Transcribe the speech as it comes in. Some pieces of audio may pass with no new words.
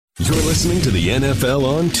You're listening to the NFL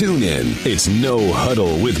on TuneIn. It's No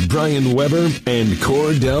Huddle with Brian Weber and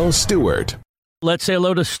Cordell Stewart. Let's say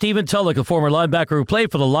hello to Stephen Tulloch, a former linebacker who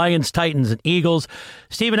played for the Lions, Titans, and Eagles.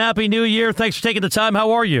 Stephen, Happy New Year. Thanks for taking the time.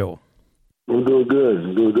 How are you? I'm doing good.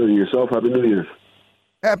 And yourself? Happy New Year.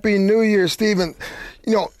 Happy New Year, Stephen.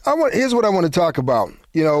 Here's what I want to talk about.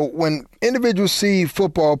 When individuals see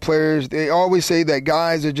football players, they always say that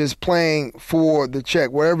guys are just playing for the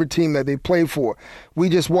check, whatever team that they play for. We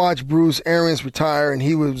just watched Bruce Arians retire, and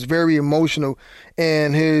he was very emotional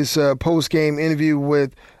in his post-game interview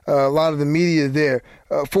with a lot of the media there.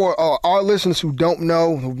 For our listeners who don't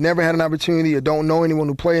know, who've never had an opportunity or don't know anyone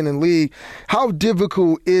who played in the league, how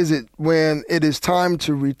difficult is it when it is time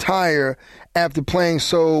to retire after playing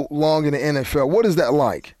so long in the NFL? What is that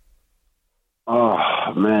like? Oh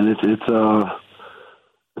man, it's a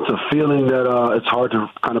feeling that it's hard to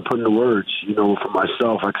kind of put into words. For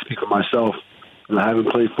myself, I can speak for myself. I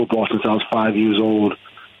haven't played football since I was 5 years old.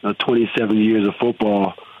 27 years of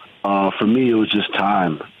football. For me, it was just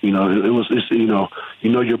time. You know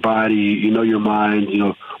your body, your mind.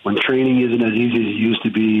 When training isn't as easy as it used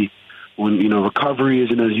to be, when recovery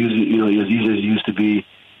isn't as easy as it used to be,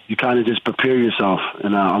 you kind of just prepare yourself.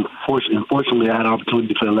 And unfortunately, I had an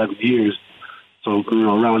opportunity to play 11 years. So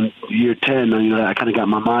around year 10, I kind of got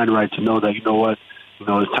my mind right to know that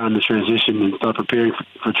it's time to transition and start preparing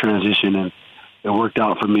for transition. And it worked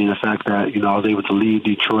out for me in the fact that I was able to leave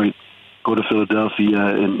Detroit, go to Philadelphia,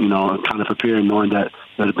 and kind of prepare, knowing that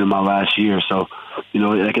had been my last year. So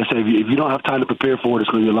like I said, if you don't have time to prepare for it, it's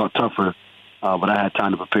going to be a lot tougher. But I had time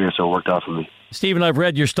to prepare, so it worked out for me. Stephen, I've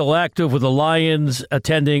read you're still active with the Lions,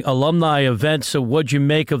 attending alumni events. So what'd you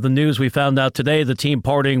make of the news we found out today, the team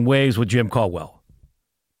parting ways with Jim Caldwell?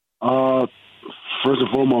 First and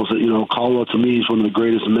foremost, Caldwell to me is one of the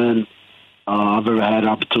greatest men I've ever had the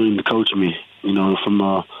opportunity to coach me. From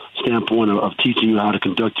a standpoint of teaching you how to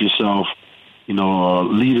conduct yourself,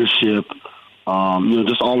 leadership,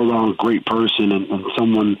 just all around great person and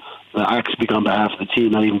someone that I can speak on behalf of the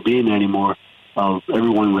team, not even being there anymore.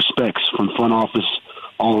 Everyone respects from front office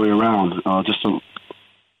all the way around. Just an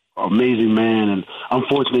amazing man, and I'm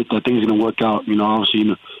fortunate that things are going to work out.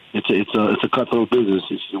 Obviously, it's a cutthroat business.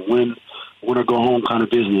 It's a win or go home kind of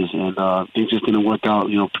business, and things just didn't work out.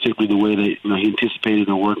 Particularly the way that he anticipated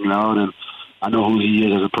it working out, and I know who he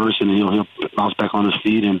is as a person, and he'll bounce back on his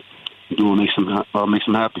feet and do what makes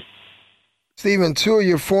him happy. Stephen, two of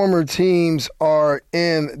your former teams are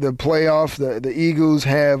in the playoff. The Eagles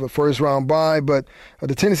have a first-round bye, but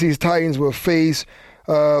the Tennessee Titans will face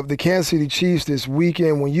the Kansas City Chiefs this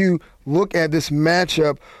weekend. When you look at this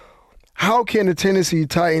matchup, how can the Tennessee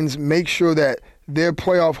Titans make sure that their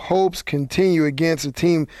playoff hopes continue against a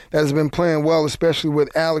team that has been playing well, especially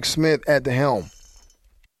with Alex Smith at the helm?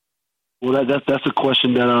 Well, that's a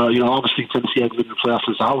question that, obviously Tennessee hasn't been in the playoffs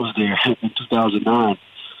since I was there in 2009.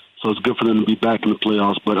 So it's good for them to be back in the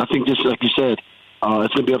playoffs. But I think just like you said,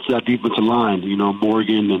 it's going to be up to that defensive line,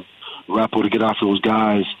 Morgan and Rappo to get after those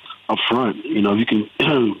guys up front. If you can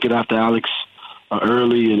get after Alex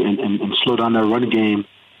early and slow down that running game,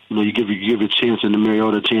 you give a chance and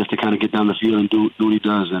Mariota a chance to kind of get down the field and do what he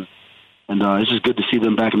does. And it's just good to see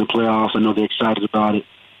them back in the playoffs. I know they're excited about it.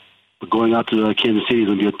 But going out to Kansas City is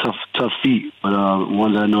going to be a tough feat, but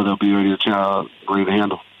one that I know they'll be ready to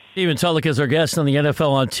handle. Stephen Tulloch is our guest on the NFL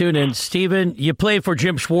on TuneIn. Stephen, you played for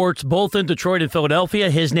Jim Schwartz both in Detroit and Philadelphia.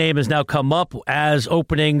 His name has now come up as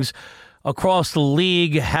openings across the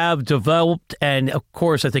league have developed, and of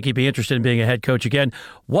course, I think he'd be interested in being a head coach again.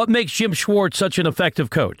 What makes Jim Schwartz such an effective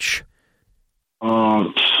coach?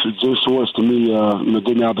 Jim Schwartz, to me,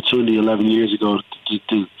 gave me the opportunity 11 years ago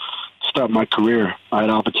to start my career. I had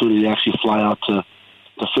the opportunity to actually fly out to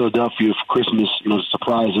Philadelphia for Christmas, to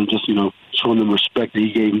surprise him, just, showing them respect that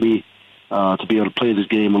he gave me to be able to play this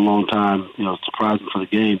game a long time, surprise him for the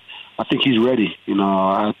game. I think he's ready.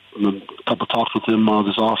 I had a couple of talks with him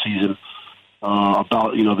this offseason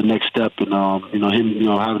about, the next step and, him,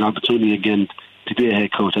 having an opportunity again to be a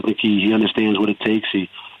head coach. I think he understands what it takes. He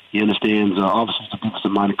understands, obviously, he's a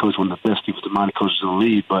defensive-minded coach, one of the best defensive-minded coaches in the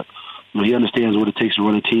league, but, he understands what it takes to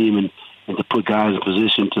run a team and to put guys in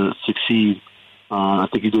position to succeed. I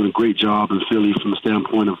think he's doing a great job in Philly from the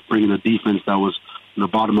standpoint of bringing a defense that was in the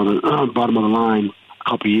bottom of the line a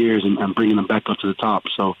couple of years and bringing them back up to the top.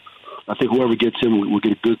 So I think whoever gets him will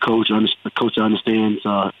get a good coach, a coach that understands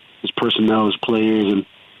his personnel, his players, and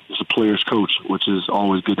is a player's coach, which is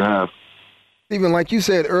always good to have. Stephen, like you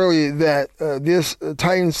said earlier, that this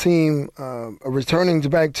Titans team are returning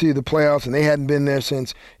back to the playoffs, and they hadn't been there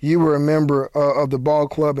since you were a member of the ball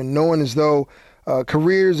club, and knowing as though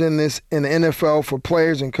careers in the NFL for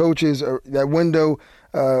players and coaches, that window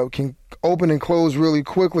can open and close really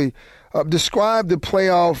quickly. Describe the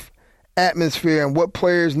playoff atmosphere and what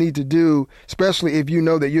players need to do, especially if you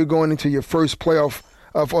know that you're going into your first playoff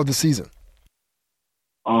of the season.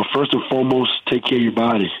 First and foremost, take care of your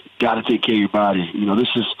body. Got to take care of your body.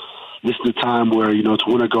 This is the time where, to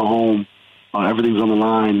win or go home, everything's on the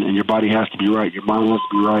line, and your body has to be right. Your mind has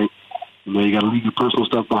to be right. You got to leave your personal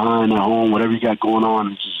stuff behind at home. Whatever you got going on,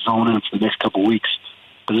 and just zone in for the next couple of weeks.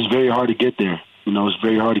 Because it's very hard to get there. It's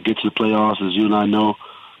very hard to get to the playoffs, as you and I know.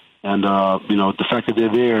 And, the fact that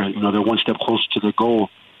they're there, they're one step closer to their goal.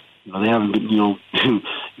 They haven't been,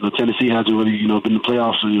 Tennessee hasn't really, been in the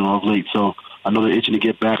playoffs, of late. So I know they're itching to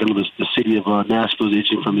get back. I know the city of Nashville is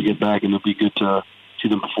itching for them to get back, and it'll be good to see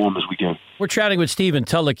them perform this weekend. We're chatting with Stephen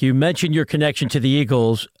Tulloch. You mentioned your connection to the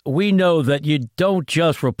Eagles. We know that you don't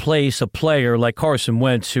just replace a player like Carson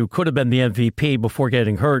Wentz, who could have been the MVP before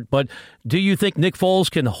getting hurt, but do you think Nick Foles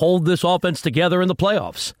can hold this offense together in the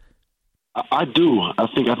playoffs? I do. I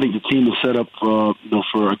think the team is set up for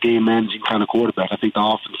a game managing kind of quarterback. I think the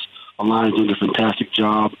offense line is doing a fantastic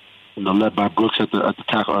job. Led by Brooks at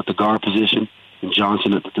the guard position and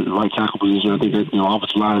Johnson at the right tackle position. I think that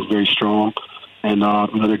offensive line is very strong, and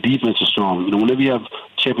their defense is strong. Whenever you have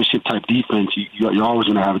championship type defense, you're always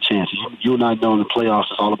going to have a chance. You and I know in the playoffs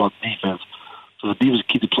it's all about the defense. So the defense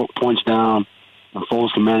keep the points down, and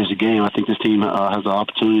Foles can manage the game. I think this team has the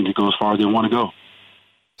opportunity to go as far as they want to go.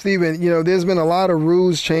 Stephen, there's been a lot of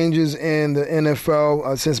rules changes in the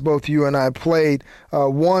NFL since both you and I played.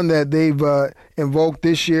 One that they've invoked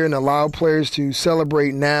this year and allowed players to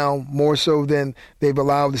celebrate now more so than they've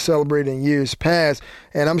allowed to celebrate in years past.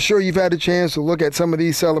 And I'm sure you've had a chance to look at some of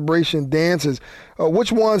these celebration dances.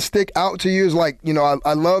 Which ones stick out to you as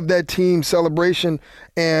I love that team celebration?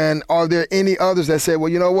 And are there any others that say, well,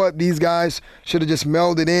 you know what, these guys should have just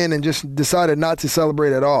melded in and just decided not to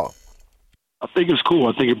celebrate at all? I think it's cool.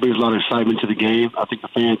 I think it brings a lot of excitement to the game. I think the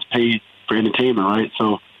fans pay for entertainment, right?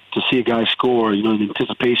 So to see a guy score, the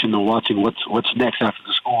anticipation of watching what's next after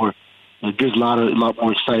the score, it gives a lot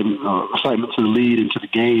more excitement to the lead and to the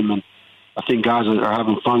game. And I think guys are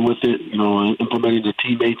having fun with it. Implementing their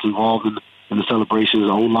teammates involved in the celebrations.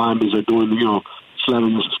 The old linemen are doing,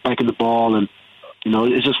 slamming, spiking the ball, and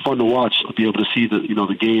it's just fun to watch to be able to see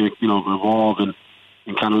the game, evolve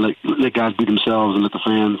and kind of let guys be themselves and let the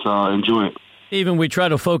fans enjoy it. Stephen, we try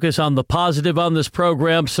to focus on the positive on this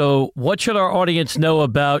program, so what should our audience know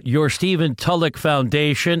about your Stephen Tulloch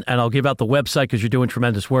Foundation? And I'll give out the website because you're doing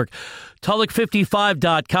tremendous work.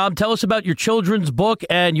 Tulloch55.com. Tell us about your children's book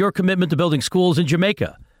and your commitment to building schools in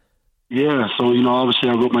Jamaica. Yeah, so, obviously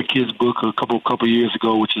I wrote my kids' book a couple years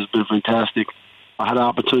ago, which has been fantastic. I had the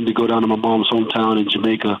opportunity to go down to my mom's hometown in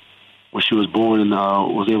Jamaica where she was born and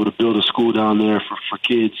was able to build a school down there for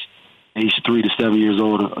kids aged 3 to 7 years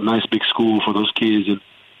old, a nice big school for those kids.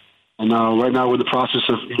 And right now we're in the process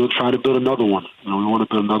of trying to build another one. We want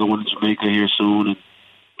to build another one in Jamaica here soon and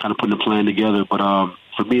kind of putting a plan together. But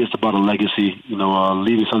for me, it's about a legacy,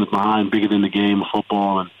 leaving something behind bigger than the game of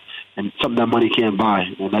football and something that money can't buy,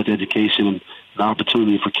 and that's education and an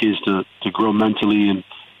opportunity for kids to grow mentally and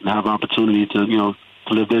have an opportunity to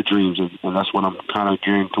live their dreams. And that's what I'm kind of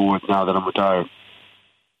gearing towards now that I'm retired.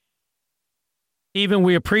 Stephen,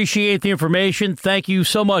 we appreciate the information. Thank you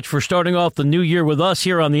so much for starting off the new year with us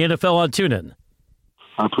here on the NFL on TuneIn.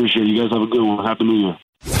 I appreciate it. You guys have a good one. Happy New Year.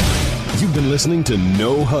 You've been listening to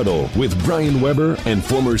No Huddle with Brian Weber and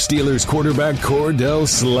former Steelers quarterback Cordell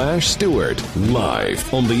 /Stewart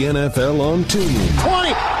live on the NFL on TuneIn.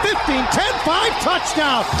 20, 15, 10, 5,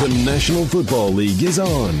 touchdown. The National Football League is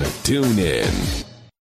on TuneIn.